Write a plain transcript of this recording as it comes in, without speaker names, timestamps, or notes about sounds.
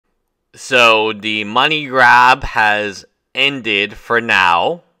So the money grab has ended for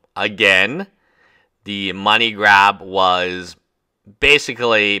now. Again, the money grab was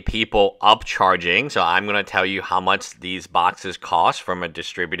basically people upcharging. So I'm going to tell you how much these boxes cost from a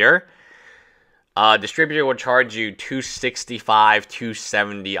distributor. Distributor will charge you $265,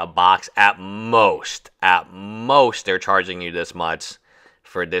 $270 a box at most. At most, they're charging you this much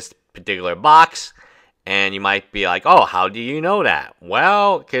for this particular box. And you might be like, oh, how do you know that?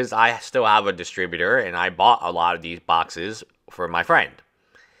 Well, because I still have a distributor and I bought a lot of these boxes for my friend.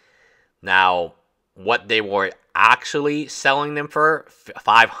 Now, what they were actually selling them for,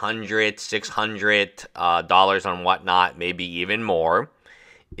 $500, $600 on whatnot, maybe even more,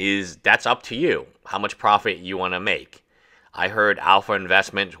 that's up to you, how much profit you want to make. I heard Alpha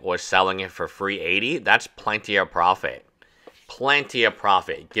Investment was selling it for $380. That's plenty of profit. Plenty of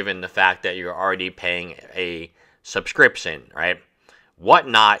profit, given the fact that you're already paying a subscription, right?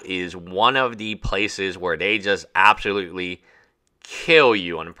 Whatnot is one of the places where they just absolutely kill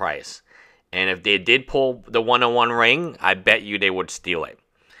you on price. And if they did pull the 101 ring, I bet you they would steal it.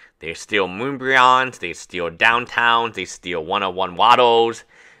 They steal Moonbryons, they steal Downtowns, they steal 101 Waddles.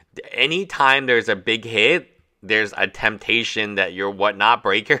 Anytime there's a big hit, there's a temptation that your Whatnot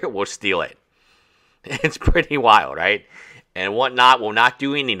breaker will steal it. It's pretty wild, right? And Whatnot will not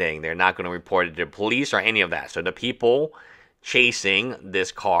do anything. They're not going to report it to the police or any of that. So the people chasing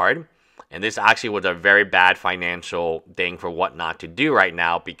this card, and this actually was a very bad financial thing for Whatnot to do right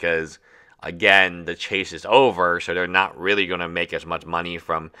now because, again, the chase is over, so they're not really going to make as much money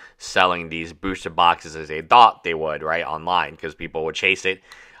from selling these booster boxes as they thought they would, right, online, because people would chase it.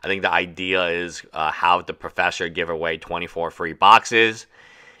 I think the idea is have the professor give away 24 free boxes,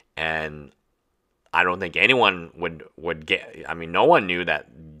 and I don't think anyone would get. I mean, no one knew that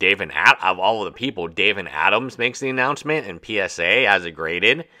of all of the people, David Adams makes the announcement, and PSA has it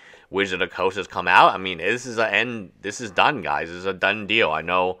graded. Wizard of the Coast has come out. I mean, this is done, guys. This is a done deal. I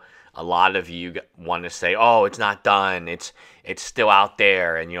know a lot of you want to say, "Oh, it's not done. It's still out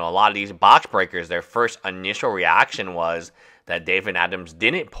there." And a lot of these box breakers, their first initial reaction was that David Adams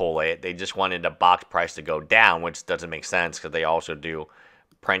didn't pull it. They just wanted the box price to go down, which doesn't make sense because they also do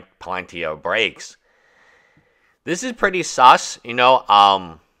plenty of breaks. This is pretty sus,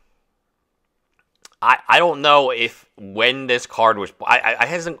 I don't know if when this card was... I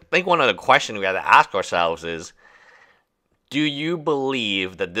think one of the questions we have to ask ourselves is, do you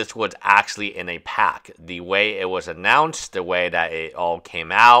believe that this was actually in a pack? The way it was announced, the way that it all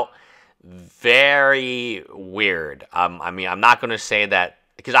came out, very weird. I mean, I'm not going to say that,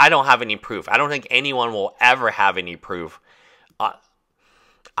 because I don't have any proof. I don't think anyone will ever have any proof.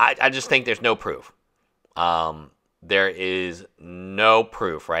 I just think there's no proof. There is no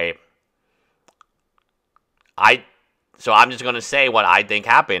proof, right? So I'm just going to say what I think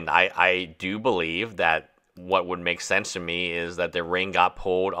happened. I do believe that what would make sense to me is that the ring got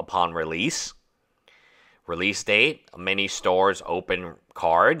pulled upon release date. Many stores open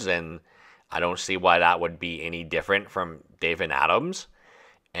cards, and I don't see why that would be any different from David Adams.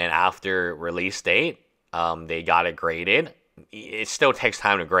 And after release date, they got it graded. It still takes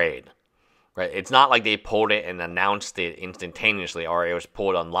time to grade, right? It's not like they pulled it and announced it instantaneously, or it was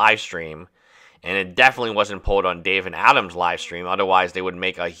pulled on live stream. And it definitely wasn't pulled on David Adams' live stream. Otherwise, they would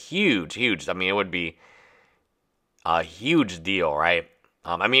make a huge, I mean, it would be a huge deal, right?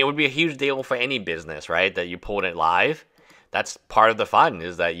 I mean, it would be a huge deal for any business, right? That you pulled it live. That's part of the fun,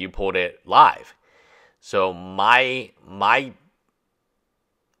 is that you pulled it live. So my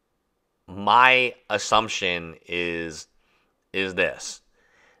assumption is this.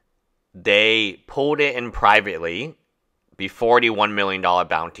 They pulled it in privately before the $1 million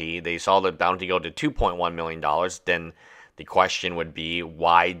bounty. They saw the bounty go to $2.1 million. Then the question would be,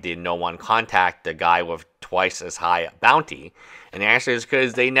 why did no one contact the guy with twice as high a bounty? And the answer is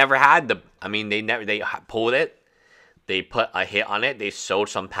because they never had they pulled it. They put a hit on it. They sold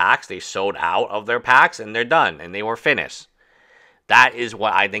some packs. They sold out of their packs, and they're done. And they were finished. That is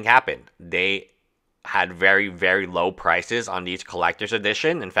what I think happened. They had very, very low prices on these collector's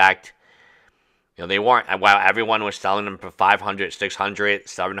edition. In fact, they weren't. While everyone was selling them for $500, $600,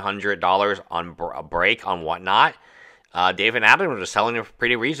 $700 on a break on Whatnot, David Adams was selling them for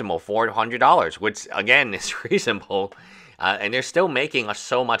pretty reasonable, $400, which again is reasonable, and they're still making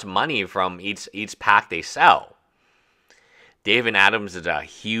so much money from each pack they sell. David Adams is a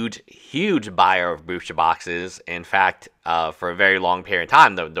huge buyer of booster boxes. In fact, for a very long period of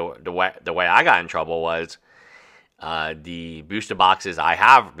time, the way I got in trouble was the booster boxes I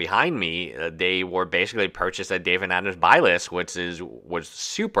have behind me. They were basically purchased at David Adams' buy list, which was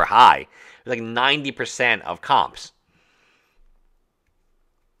super high. It was like 90% of comps.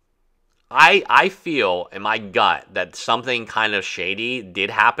 I feel in my gut that something kind of shady did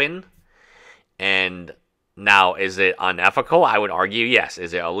happen. And now, is it unethical? I would argue yes.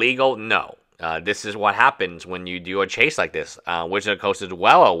 Is it illegal? No. This is what happens when you do a chase like this. Wizard of the Coast is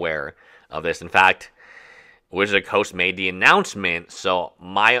well aware of this. In fact, Wizard of the Coast made the announcement. So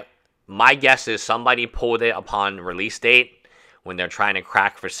my guess is somebody pulled it upon release date when they're trying to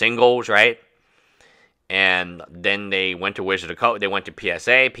crack for singles, right? And then they went to Wizard of the Coast. They went to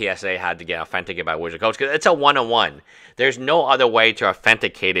PSA. PSA had to get authenticated by Wizard of the Coast because it's a one-on-one. There's no other way to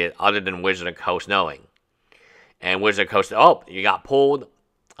authenticate it other than Wizard of the Coast knowing. And Wizard of the Coast, oh, you got pulled.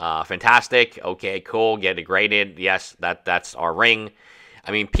 Fantastic. Okay, cool. Get it graded. Yes, that's our ring.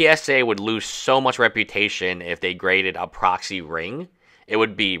 I mean, PSA would lose so much reputation if they graded a proxy ring. It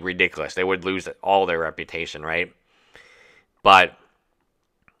would be ridiculous. They would lose all their reputation, right? But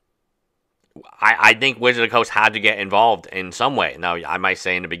I think Wizard of the Coast had to get involved in some way. Now, I might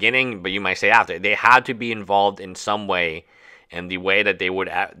say in the beginning, but you might say after. They had to be involved in some way, and the way that they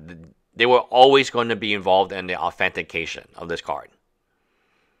were always going to be involved in the authentication of this card.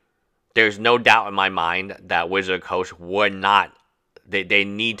 There's no doubt in my mind that Wizard of the Coast would not. They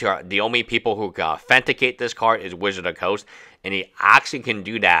need to. The only people who can authenticate this card is Wizard of the Coast, and he actually can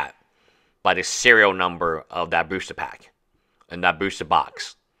do that by the serial number of that booster pack and that booster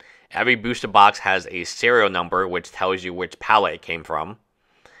box. Every booster box has a serial number which tells you which palette it came from.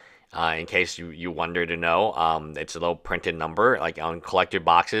 In case you wonder to know, it's a little printed number. Like on collector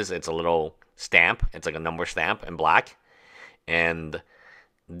boxes, it's a little stamp. It's like a number stamp in black. And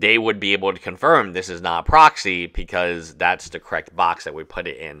they would be able to confirm this is not a proxy because that's the correct box that we put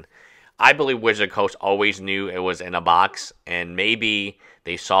it in. I believe Wizard of the Coast always knew it was in a box, and maybe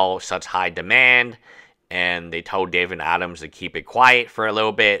they saw such high demand, and they told David Adams to keep it quiet for a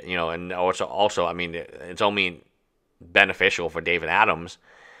little bit, you know, and also, I mean, it's only beneficial for David Adams.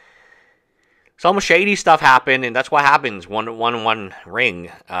 Some shady stuff happened, and that's what happens one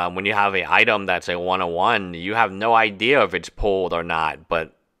ring. When you have an item that's a 101, you have no idea if it's pulled or not,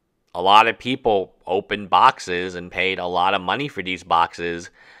 but a lot of people opened boxes and paid a lot of money for these boxes,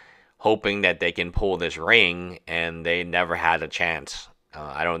 hoping that they can pull this ring, and they never had a chance.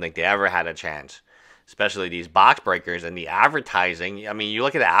 I don't think they ever had a chance. Especially these box breakers and the advertising. I mean, you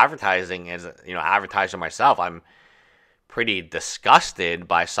look at the advertising as, you know, advertiser myself, I'm pretty disgusted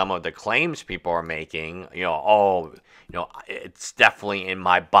by some of the claims people are making. You know, oh, you know, it's definitely in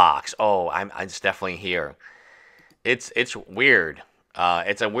my box. Oh, it's definitely here. It's weird.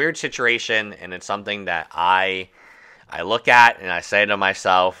 It's a weird situation, and it's something that I look at and I say to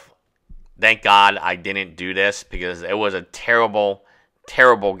myself, thank God I didn't do this, because it was a terrible,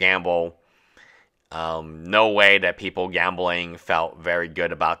 terrible gamble. No way that people gambling felt very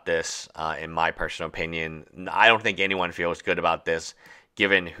good about this, in my personal opinion. I don't think anyone feels good about this,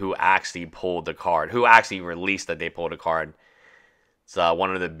 given who actually pulled the card, who actually released that they pulled a card. It's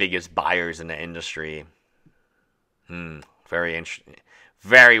one of the biggest buyers in the industry. Very interesting.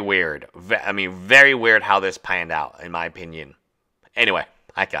 Very weird. I mean, very weird how this panned out, in my opinion. Anyway,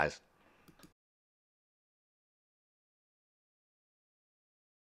 hi guys.